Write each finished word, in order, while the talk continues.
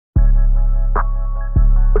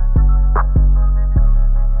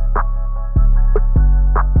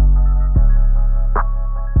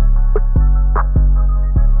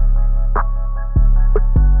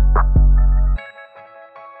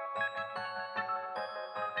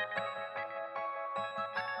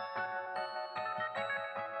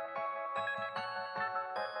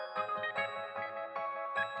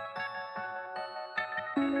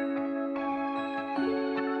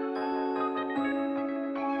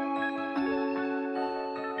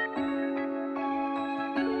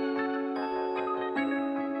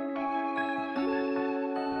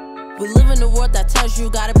We live in a world that tells you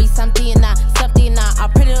gotta be something and not something and not. I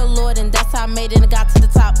pray to the Lord and that's how I made it and got to the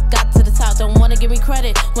top. Don't wanna give me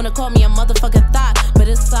credit, wanna call me a motherfucking thought. But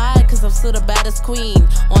it's sad cause I'm still the baddest queen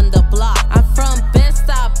on the block. I'm from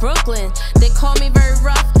Bed-Stuy, Brooklyn, they call me very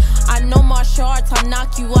rough. I know martial arts, I'll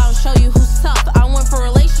knock you out and show you who's tough. I went from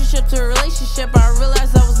relationship to relationship, I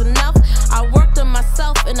realized that was enough. I worked on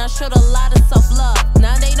myself and I showed a lot of self-love.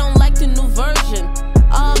 Now they don't like the new version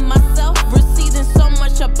of myself, receiving so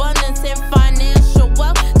much abundance and financial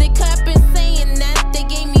wealth. They kept on saying that they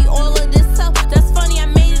gave me all of this help. That's funny, I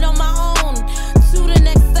made it on my own to the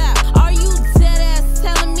next step. Are you dead ass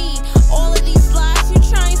telling me all of these lies? You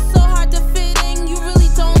trying so hard to fit in, you really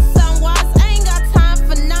don't sound wise. I ain't got time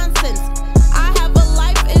for nonsense. I have a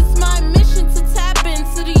life, it's my mission to tap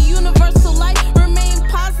into the universal light. Remain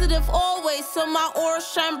positive always so my aura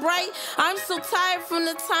shine bright. I'm so tired from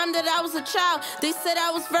the time that I was a child. They said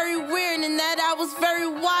I was very weird and that I was very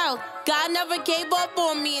wild. God never gave up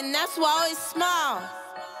on me and that's why I always smile.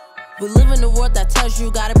 We live in a world that tells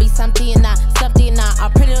you gotta be something and not something and not. I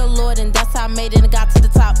pray to the Lord and that's how I made it and got to the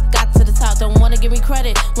top. Don't wanna give me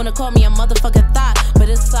credit, wanna call me a motherfucking thought. But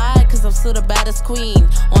it's sad cause I'm still the baddest queen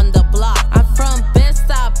on the block. I'm from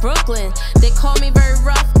Bed-Stuy, Brooklyn, they call me very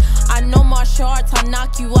rough. I know martial arts, I'll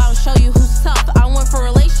knock you out and show you who's tough. I went from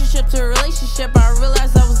relationship to relationship, I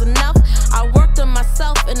realized that was enough. I worked on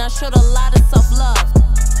myself and I showed a lot of self-love.